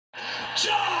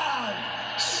John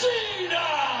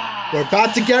Cena! We're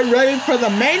about to get ready for the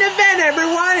main event,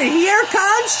 everyone, and here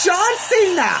comes John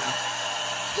Cena.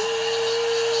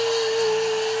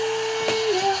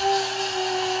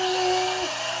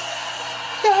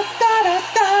 Da, da, da,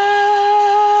 da.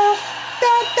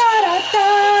 Da, da, da, da.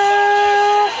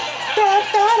 Da,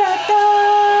 da, da, da.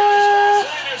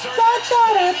 Da, da,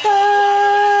 da, da.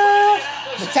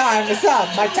 My time is up.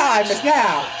 My time is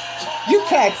now. You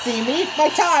can't see me. My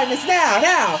time is now.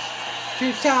 Now.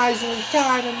 2 times my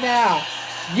time and now.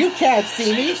 You can't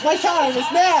see me. My time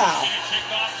is now.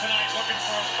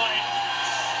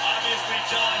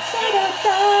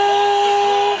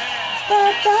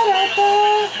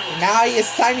 Now he is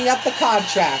signing up the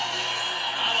contract.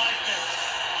 I like this.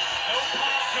 No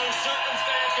pomp, no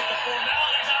circumstance. Get the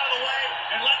formalities out of the way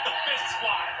and let the fists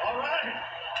fly. All right.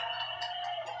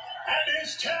 And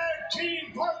his tag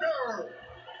team partner,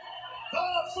 the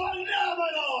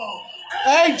phenomenal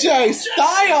AJ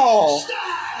Styles.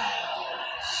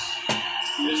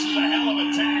 This is a hell of a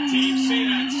tag team,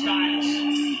 Cena and Styles.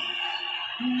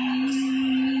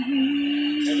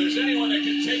 If there's anyone that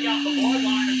can take out the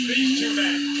bloodline, it's these two men.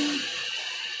 And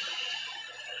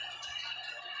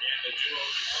the duo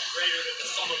become greater than the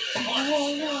sum of their parts.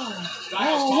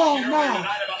 Styles talking earlier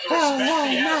tonight about the respect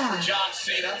he has for John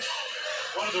Cena.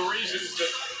 One of the reasons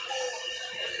that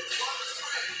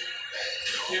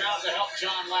he came out to help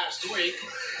John last week.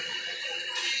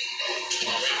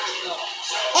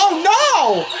 Oh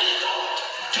no!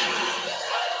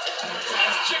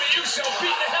 That's Jimmy Uso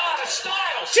beating the hell out of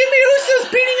Styles. Jimmy Uso's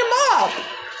beating him up.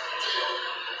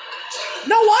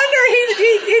 No wonder he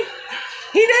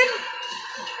didn't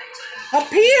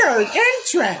appear.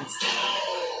 Entrance.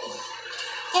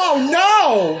 Oh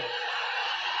no!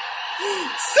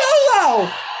 Solo!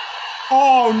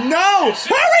 Oh no!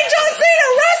 Hurry, John Cena!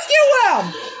 Rescue him!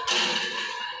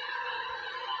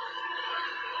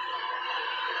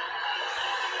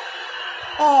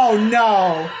 Oh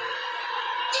no!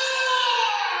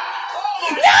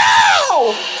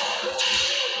 No!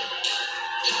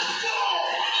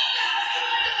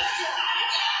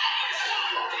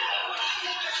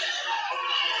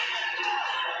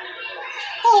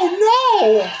 Oh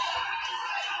no!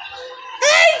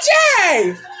 AJ!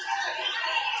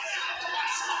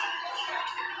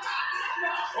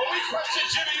 Well, we questioned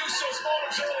Jimmy Uso's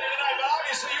motives earlier tonight, but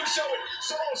obviously Uso and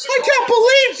Solo. I can't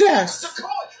believe this!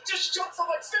 Just jumped from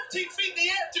like 15 feet in the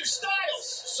air through Styles.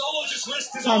 Solo just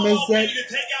risked his Time all is maybe it?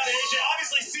 to take out AJ.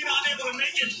 Obviously, Cena unable to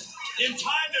make it in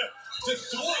time to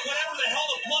thwart whatever the hell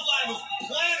the bloodline was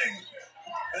planning.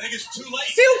 I think it's too late.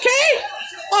 Is he okay?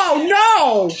 Oh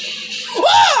no!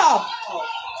 Ah! Oh,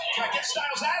 try to get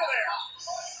Styles out of there.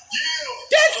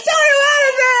 Get Styles out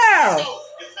of there!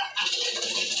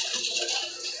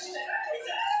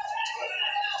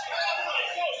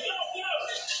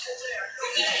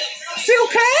 Is he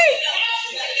okay?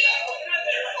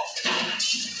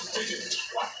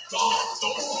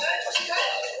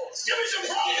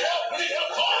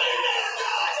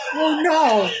 Oh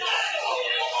no!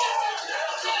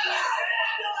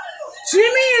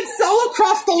 Jimmy and Solo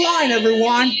crossed the line,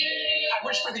 everyone. I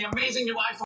wish for the amazing new iPhone.